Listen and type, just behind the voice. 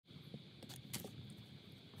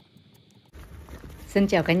Xin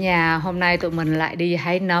chào cả nhà, hôm nay tụi mình lại đi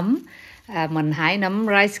hái nấm. Mình hái nấm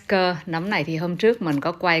Lachsreizker. Nấm này thì hôm trước mình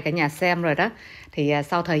có quay cả nhà xem rồi đó. Thì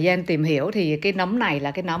sau thời gian tìm hiểu thì cái nấm này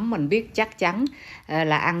là cái nấm mình biết chắc chắn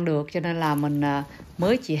là ăn được, cho nên là mình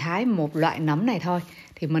mới chỉ hái một loại nấm này thôi.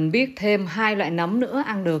 Thì mình biết thêm 2 loại nấm nữa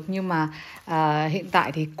ăn được, nhưng mà hiện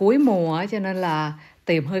tại thì cuối mùa cho nên là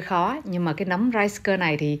tìm hơi khó. Nhưng mà cái nấm Lachsreizker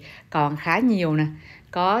này thì còn khá nhiều nè.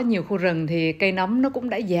 Có nhiều khu rừng thì cây nấm nó cũng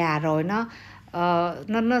đã già rồi,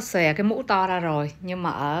 nó xòe cái mũ to ra rồi, nhưng mà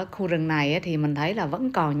ở khu rừng này thì mình thấy là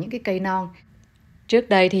vẫn còn những cái cây non. Trước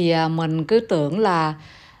đây thì mình cứ tưởng là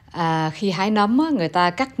khi hái nấm người ta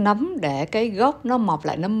cắt nấm để cái gốc nó mọc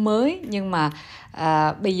lại nấm mới, nhưng mà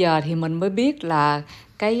bây giờ thì mình mới biết là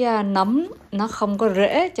cái nấm nó không có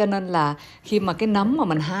rễ, cho nên là khi mà cái nấm mà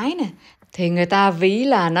mình hái nè thì người ta ví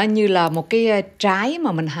là nó như là một cái trái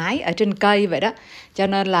mà mình hái ở trên cây vậy đó, cho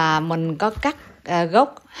nên là mình có cắt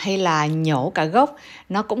gốc hay là nhổ cả gốc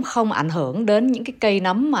nó cũng không ảnh hưởng đến những cái cây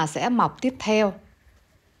nấm mà sẽ mọc tiếp theo.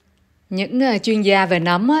 Những chuyên gia về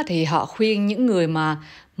nấm thì họ khuyên những người mà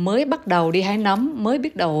mới bắt đầu đi hái nấm, mới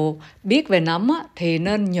biết về nấm thì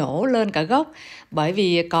nên nhổ lên cả gốc. Bởi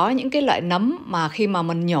vì có những cái loại nấm mà khi mà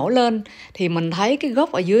mình nhổ lên thì mình thấy cái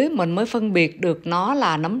gốc ở dưới mình mới phân biệt được nó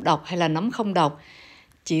là nấm độc hay là nấm không độc.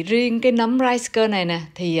 Chỉ riêng cái nấm Lachsreizker này nè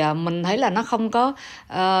thì mình thấy là nó không có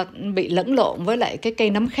bị lẫn lộn với lại cái cây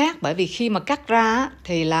nấm khác, bởi vì khi mà cắt ra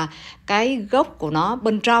thì là cái gốc của nó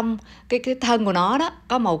bên trong, cái thân của nó đó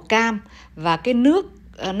có màu cam, và cái nước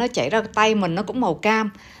nó chảy ra tay mình nó cũng màu cam,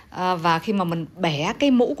 và khi mà mình bẻ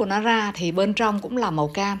cái mũ của nó ra thì bên trong cũng là màu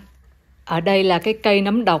cam. Ở đây là cái cây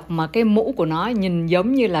nấm độc mà cái mũ của nó nhìn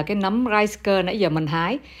giống như là cái nấm Lachsreizker nãy giờ mình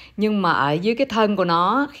hái. Nhưng mà ở dưới cái thân của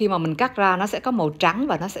nó, khi mà mình cắt ra nó sẽ có màu trắng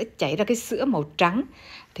và nó sẽ chảy ra cái sữa màu trắng.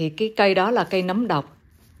 Thì cái cây đó là cây nấm độc.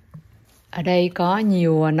 Ở đây có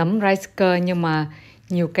nhiều nấm Lachsreizker nhưng mà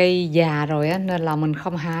nhiều cây già rồi nên là mình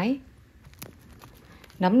không hái.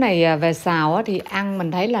 Nấm này về xào thì ăn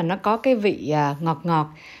mình thấy là nó có cái vị ngọt ngọt.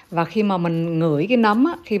 Và khi mà mình ngửi cái nấm,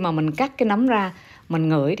 khi mà mình cắt cái nấm ra, mình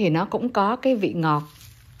ngửi thì nó cũng có cái vị ngọt.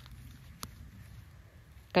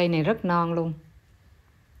 Cây này rất non luôn.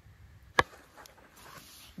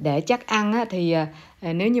 Để chắc ăn thì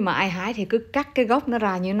nếu như mà ai hái thì cứ cắt cái gốc nó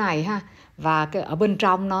ra như thế này ha. Và ở bên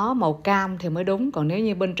trong nó màu cam thì mới đúng. Còn nếu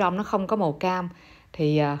như bên trong nó không có màu cam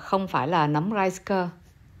thì không phải là nấm Lachsreizker.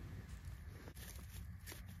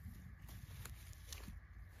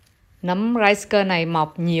 Nấm Lachsreizker này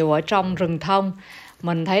mọc nhiều ở trong rừng thông.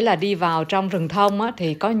 Mình thấy là đi vào trong rừng thông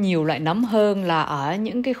thì có nhiều loại nấm hơn là ở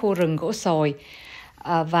những cái khu rừng gỗ sồi.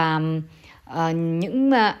 Và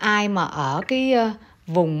những ai mà ở cái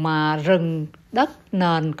vùng mà rừng đất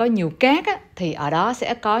nền có nhiều cát thì ở đó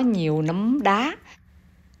sẽ có nhiều nấm đá.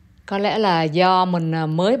 Có lẽ là do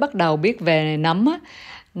mình mới bắt đầu biết về nấm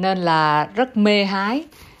nên là rất mê hái.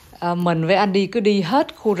 Mình với Andy cứ đi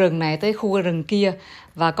hết khu rừng này tới khu rừng kia,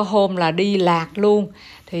 và có hôm là đi lạc luôn.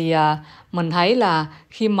 Thì mình thấy là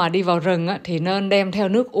khi mà đi vào rừng thì nên đem theo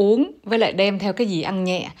nước uống, với lại đem theo cái gì ăn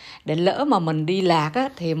nhẹ, để lỡ mà mình đi lạc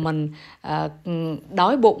thì mình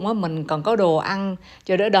đói bụng mình còn có đồ ăn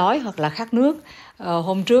cho đỡ đói hoặc là khát nước.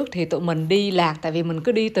 Hôm trước thì tụi mình đi lạc, tại vì mình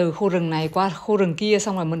cứ đi từ khu rừng này qua khu rừng kia,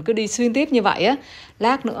 xong rồi mình cứ đi xuyên tiếp như vậy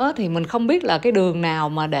lát nữa thì mình không biết là cái đường nào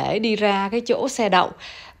mà để đi ra cái chỗ xe đậu.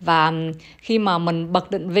 Và khi mà mình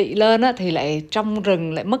bật định vị lên thì lại trong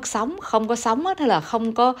rừng lại mất sóng, không có sóng hay là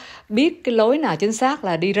không có biết cái lối nào chính xác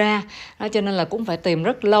là đi ra đó, cho nên là cũng phải tìm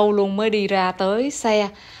rất lâu luôn mới đi ra tới xe.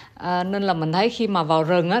 Nên là mình thấy khi mà vào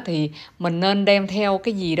rừng thì mình nên đem theo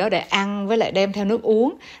cái gì đó để ăn, với lại đem theo nước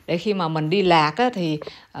uống, để khi mà mình đi lạc thì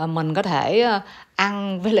mình có thể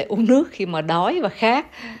ăn với lại uống nước khi mà đói và khát.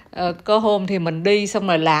 Có hôm thì mình đi xong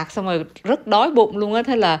rồi lạc, xong rồi rất đói bụng luôn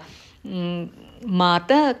thế là mệt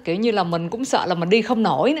kiểu như là mình cũng sợ là mình đi không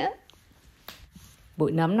nổi nữa.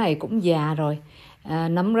 Bụi nấm này cũng già rồi.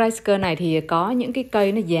 Nấm Lachsreizker này thì có những cái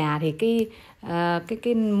cây nó già thì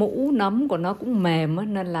cái mũ nấm của nó cũng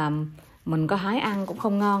mềm nên là mình có hái ăn cũng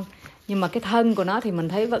không ngon. Nhưng mà cái thân của nó thì mình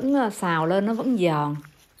thấy vẫn xào lên nó vẫn giòn.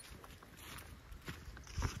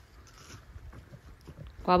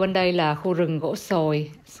 Qua bên đây là khu rừng gỗ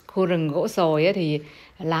sồi. Khu rừng gỗ sồi thì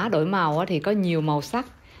lá đổi màu thì có nhiều màu sắc.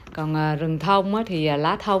 Còn rừng thông thì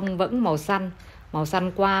lá thông vẫn màu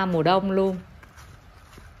xanh qua mùa đông luôn.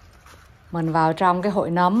 Mình vào trong cái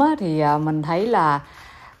hội nấm thì mình thấy là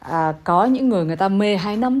có những người ta mê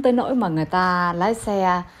hái nấm tới nỗi mà người ta lái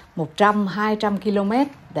xe 100-200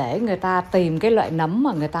 km để người ta tìm cái loại nấm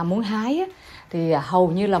mà người ta muốn hái Thì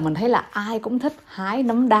hầu như là mình thấy là ai cũng thích hái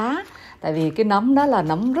nấm đá, tại vì cái nấm đó là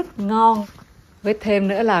nấm rất ngon. Với thêm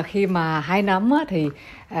nữa là khi mà hái nấm á, thì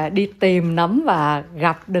đi tìm nấm và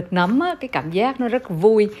gặp được nấm á, cái cảm giác nó rất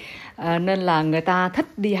vui. Nên là người ta thích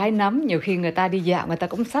đi hái nấm. Nhiều khi người ta đi dạo người ta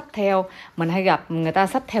cũng xách theo. Mình hay gặp người ta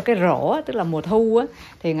xách theo cái rổ á, tức là mùa thu á,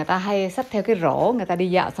 thì người ta hay xách theo cái rổ. Người ta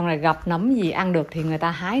đi dạo xong rồi gặp nấm gì ăn được thì người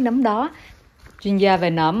ta hái nấm đó. Chuyên gia về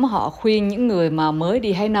nấm họ khuyên những người mà mới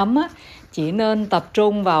đi hái nấm á, chỉ nên tập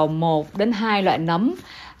trung vào 1 đến 2 loại nấm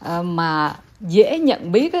mà dễ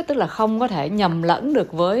nhận biết á, tức là không có thể nhầm lẫn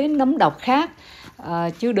được với nấm độc khác.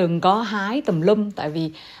 Chứ đừng có hái tùm lum, tại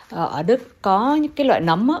vì ở Đức có những cái loại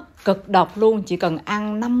nấm á, cực độc luôn. Chỉ cần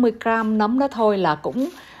ăn 50 gram nấm đó thôi là cũng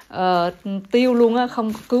tiêu luôn á,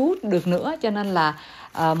 không cứu được nữa. Cho nên là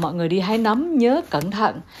mọi người đi hái nấm nhớ cẩn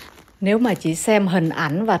thận. Nếu mà chỉ xem hình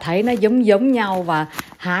ảnh và thấy nó giống nhau và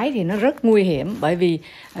hái thì nó rất nguy hiểm. Bởi vì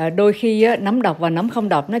đôi khi nấm độc và nấm không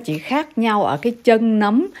độc nó chỉ khác nhau ở cái chân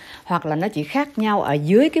nấm, hoặc là nó chỉ khác nhau ở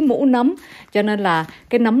dưới cái mũ nấm. Cho nên là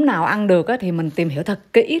cái nấm nào ăn được thì mình tìm hiểu thật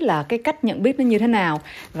kỹ là cái cách nhận biết nó như thế nào.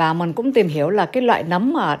 Và mình cũng tìm hiểu là cái loại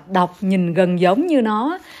nấm mà độc nhìn gần giống như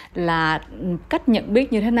nó là cách nhận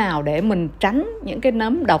biết như thế nào, để mình tránh những cái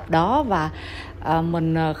nấm độc đó và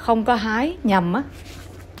mình không có hái nhầm á.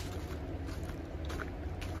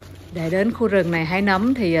 Để đến khu rừng này hái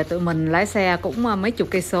nấm thì tụi mình lái xe cũng mấy chục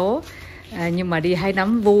cây số. Nhưng mà đi hái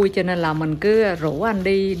nấm vui cho nên là mình cứ rủ anh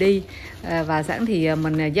đi. Và sẵn thì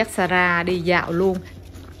mình dắt Sarah đi dạo luôn.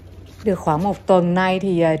 Được khoảng 1 tuần nay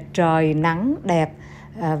thì trời nắng đẹp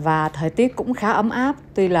và thời tiết cũng khá ấm áp.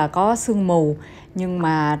 Tuy là có sương mù nhưng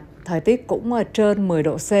mà thời tiết cũng trên 10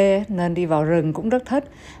 độ C nên đi vào rừng cũng rất thích.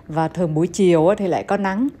 Và thường buổi chiều thì lại có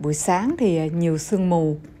nắng, buổi sáng thì nhiều sương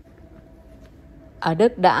mù. Ở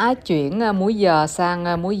Đức đã chuyển múi giờ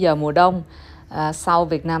sang múi giờ mùa đông sau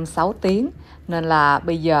Việt Nam 6 tiếng. Nên là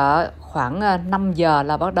bây giờ khoảng 5 giờ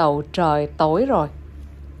là bắt đầu trời tối rồi.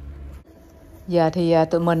 Giờ thì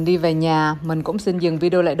tụi mình đi về nhà. Mình cũng xin dừng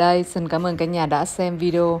video lại đây. Xin cảm ơn cả nhà đã xem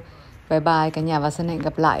video. Bye bye cả nhà và xin hẹn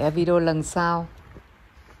gặp lại ở video lần sau.